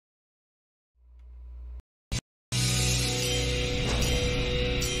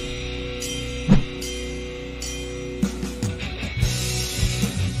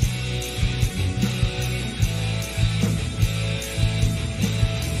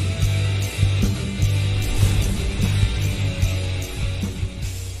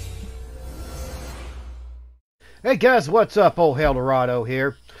Hey guys, what's up? Old Eldorado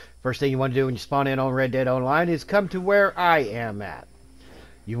here. First thing you want to do when you spawn in on Red Dead Online is come to where I am at.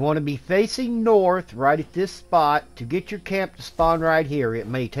 You want to be facing north right at this spot to get your camp to spawn right here. It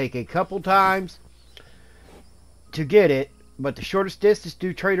may take a couple times to get it, but the shortest distance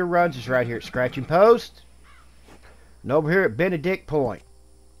to trader runs is right here at Scratching Post and over here at Benedict Point.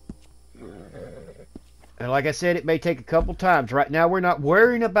 And like I said, it may take a couple times. Right now, we're not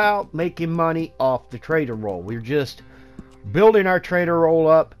worrying about making money off the trader roll. We're just building our trader roll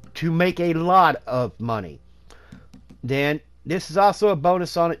up to make a lot of money. Then, this is also a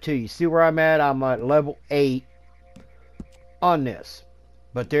bonus on it too. You see where I'm at? I'm at level 8 on this.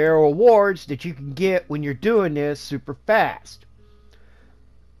 But there are awards that you can get when you're doing this super fast.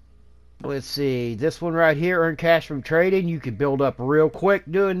 Let's see. This one right here, earn cash from trading. You can build up real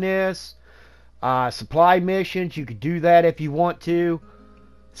quick doing this. Supply missions, you could do that if you want to.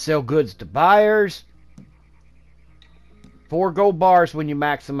 Sell goods to buyers. 4 gold bars when you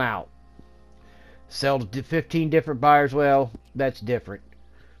max them out. Sell to 15 different buyers, well, that's different.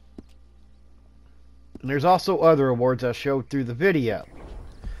 And there's also other awards I showed through the video.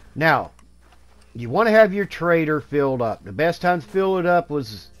 Now, you want to have your trader filled up. The best time to fill it up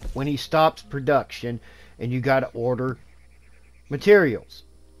was when he stops production and you got to order materials.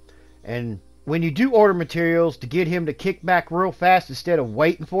 And when you do order materials, to get him to kick back real fast instead of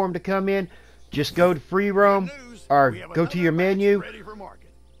waiting for him to come in, just go to free roam or go to your menu,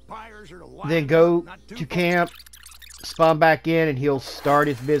 then go to camp, spawn back in, and he'll start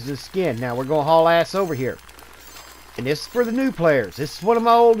his business again. Now we're going to haul ass over here. And this is for the new players. This is one of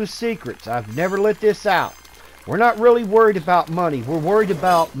my oldest secrets. I've never let this out. We're not really worried about money. We're worried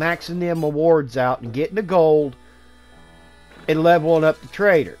about maxing them awards out and getting the gold and leveling up the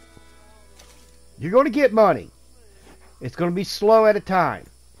trader. You're going to get money. It's going to be slow at a time.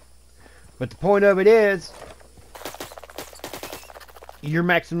 But the point of it is, you're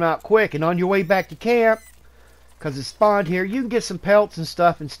maxing them out quick. And on your way back to camp, because it's spawned here, you can get some pelts and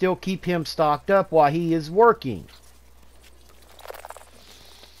stuff and still keep him stocked up while he is working.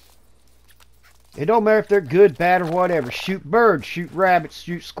 It don't matter if they're good, bad, or whatever. Shoot birds, shoot rabbits,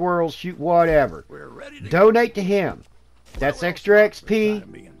 shoot squirrels, shoot whatever. Donate to him. That's extra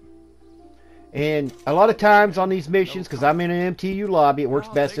XP. And a lot of times on these missions, because I'm in an MTU lobby, it works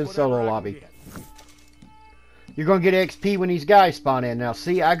best in solo lobby. You're going to get XP when these guys spawn in. Now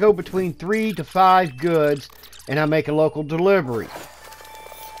see, I go between 3 to 5 goods and I make a local delivery.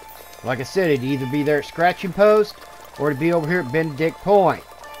 Like I said, it'd either be there at Scratching Post or it'd be over here at Benedict Point.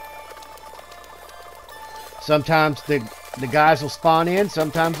 Sometimes the guys will spawn in,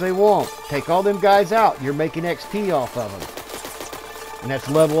 sometimes they won't. Take all them guys out. You're making XP off of them. And that's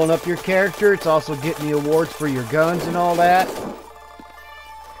leveling up your character. It's also getting the awards for your guns and all that.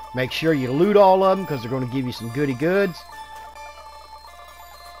 Make sure you loot all of them because they're going to give you some goody goods.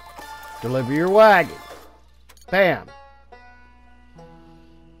 Deliver your wagon. Bam.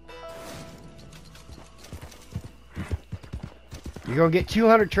 You're going to get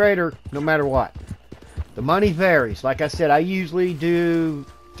 200 trader no matter what. The money varies. Like I said, I usually do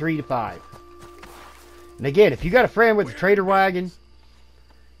 3 to 5. And again, if you got a friend with a trader wagon,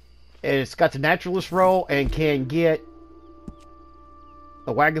 and it's got the naturalist roll and can get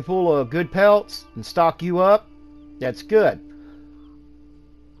a wagon full of good pelts and stock you up, that's good.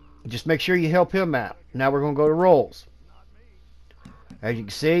 Just make sure you help him out. Now we're going to go to rolls. As you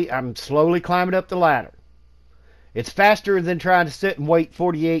can see, I'm slowly climbing up the ladder. It's faster than trying to sit and wait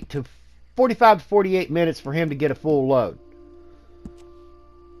 45 to 48 minutes for him to get a full load.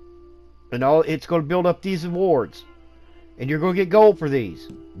 And it's going to build up these awards. And you're going to get gold for these.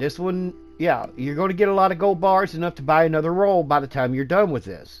 This one, yeah, you're going to get a lot of gold bars, enough to buy another roll by the time you're done with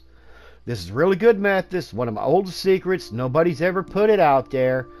this. This is a really good method. This is one of my oldest secrets. Nobody's ever put it out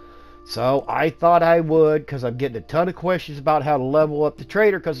there. So I thought I would, because I'm getting a ton of questions about how to level up the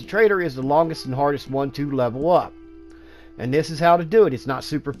trader, because the trader is the longest and hardest one to level up. And this is how to do it. It's not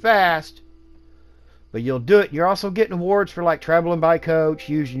super fast, but you'll do it. You're also getting awards for like traveling by coach,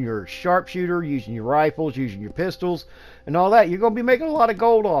 using your sharpshooter, using your rifles, using your pistols, and all that. You're going to be making a lot of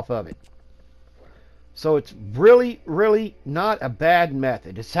gold off of it. So it's really, really not a bad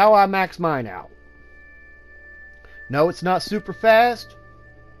method. It's how I max mine out. No, it's not super fast,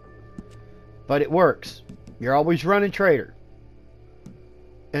 but it works. You're always running trader.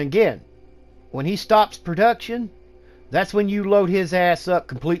 And again, when he stops production, that's when you load his ass up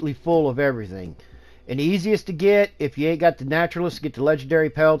completely full of everything. And the easiest to get, if you ain't got the naturalist to get the legendary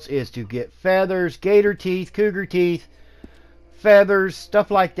pelts, is to get feathers, gator teeth, cougar teeth, feathers,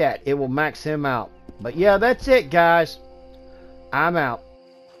 stuff like that. It will max him out. But yeah, that's it, guys. I'm out.